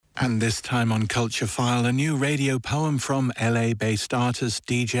And this time on Culture File, a new radio poem from LA-based artist,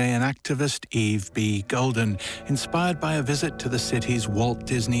 DJ and activist Yves B Golden, inspired by a visit to the city's Walt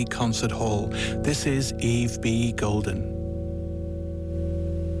Disney Concert Hall. This is Yves B Golden.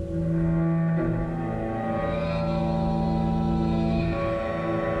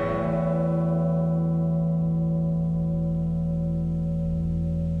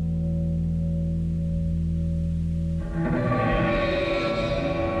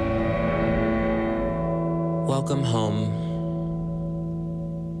 Welcome home.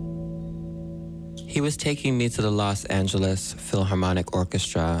 He was taking me to the Los Angeles Philharmonic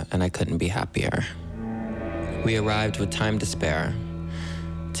Orchestra, and I couldn't be happier. We arrived with time to spare,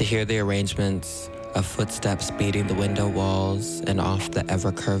 to hear the arrangements of footsteps beating the window walls and off the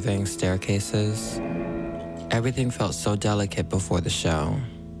ever-curving staircases. Everything felt so delicate before the show.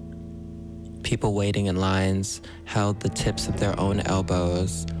 People waiting in lines held the tips of their own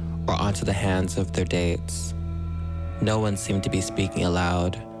elbows or onto the hands of their dates. No one seemed to be speaking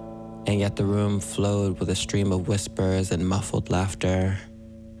aloud, and yet the room flowed with a stream of whispers and muffled laughter.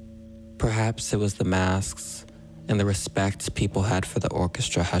 Perhaps it was the masks and the respect people had for the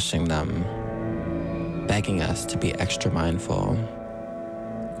orchestra hushing them, begging us to be extra mindful.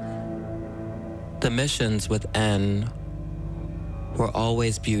 The missions with N were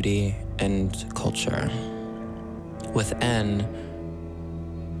always beauty and culture. With N,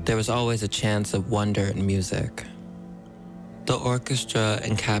 there was always a chance of wonder in music. The orchestra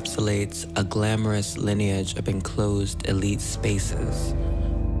encapsulates a glamorous lineage of enclosed elite spaces,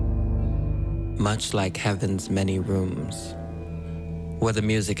 much like heaven's many rooms, where the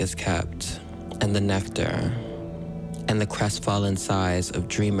music is kept, and the nectar, and the crestfallen sighs of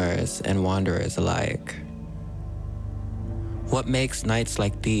dreamers and wanderers alike. What makes nights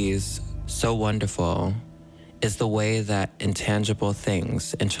like these so wonderful is the way that intangible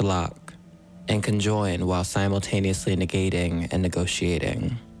things interlock and conjoin while simultaneously negating and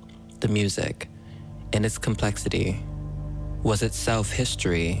negotiating. The music, in its complexity, was itself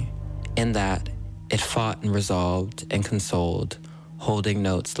history in that it fought and resolved and consoled, holding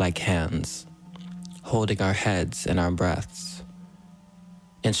notes like hands, holding our heads and our breaths,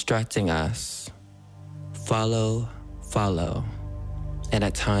 instructing us, follow, follow, and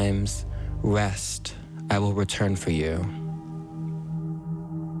at times, rest, I will return for you.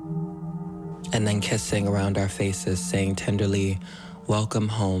 And then kissing around our faces, saying tenderly, welcome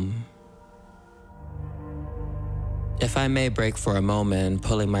home. If I may break for a moment,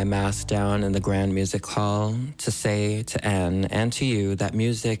 pulling my mask down in the Grand Music Hall to say to Anne and to you that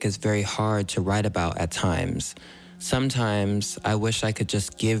music is very hard to write about at times. Sometimes I wish I could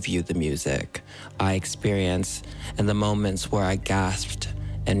just give you the music I experience and the moments where I gasped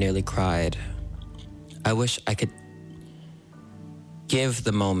and nearly cried. I wish I could give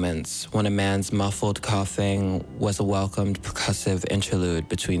the moments when a man's muffled coughing was a welcomed percussive interlude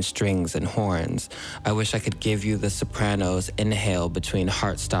between strings and horns. I wish I could give you the soprano's inhale between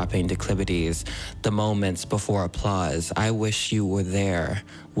heart-stopping declivities, the moments before applause. I wish you were there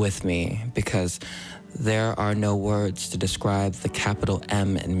with me, because there are no words to describe the capital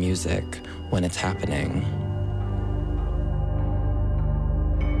M in music when it's happening.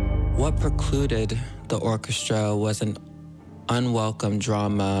 What precluded the orchestra was an unwelcome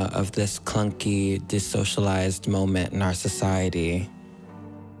drama of this clunky, desocialized moment in our society.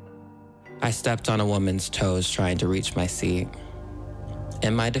 I stepped on a woman's toes trying to reach my seat.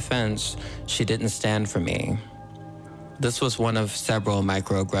 In my defense, she didn't stand for me. This was one of several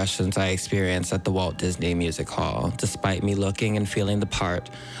microaggressions I experienced at the Walt Disney Music Hall, despite me looking and feeling the part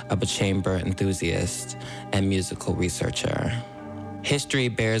of a chamber enthusiast and musical researcher. History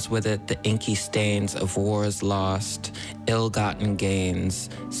bears with it the inky stains of wars lost, ill-gotten gains,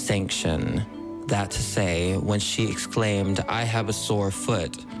 sanction. That to say, when she exclaimed, "I have a sore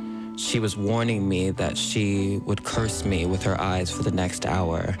foot," she was warning me that she would curse me with her eyes for the next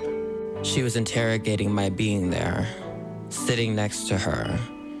hour. She was interrogating my being there, sitting next to her,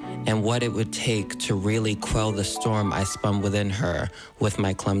 and what it would take to really quell the storm I spun within her with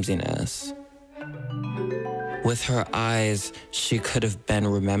my clumsiness. With her eyes, she could have been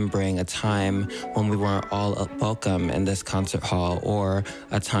remembering a time when we weren't all welcome in this concert hall, or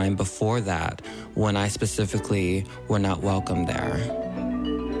a time before that when I specifically were not welcome there.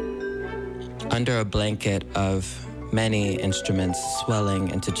 Under a blanket of many instruments swelling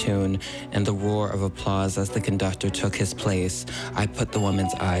into tune and the roar of applause as the conductor took his place, I put the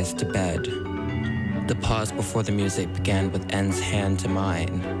woman's eyes to bed. The pause before the music began with N's hand to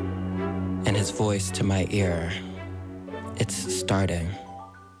mine and his voice to my ear. It's starting.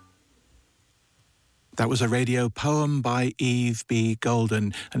 That was a radio poem by Yves B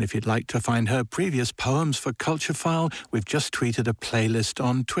Golden. And if you'd like to find her previous poems for Culturefile, we've just tweeted a playlist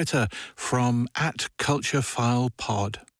on Twitter from @CultureFilePod.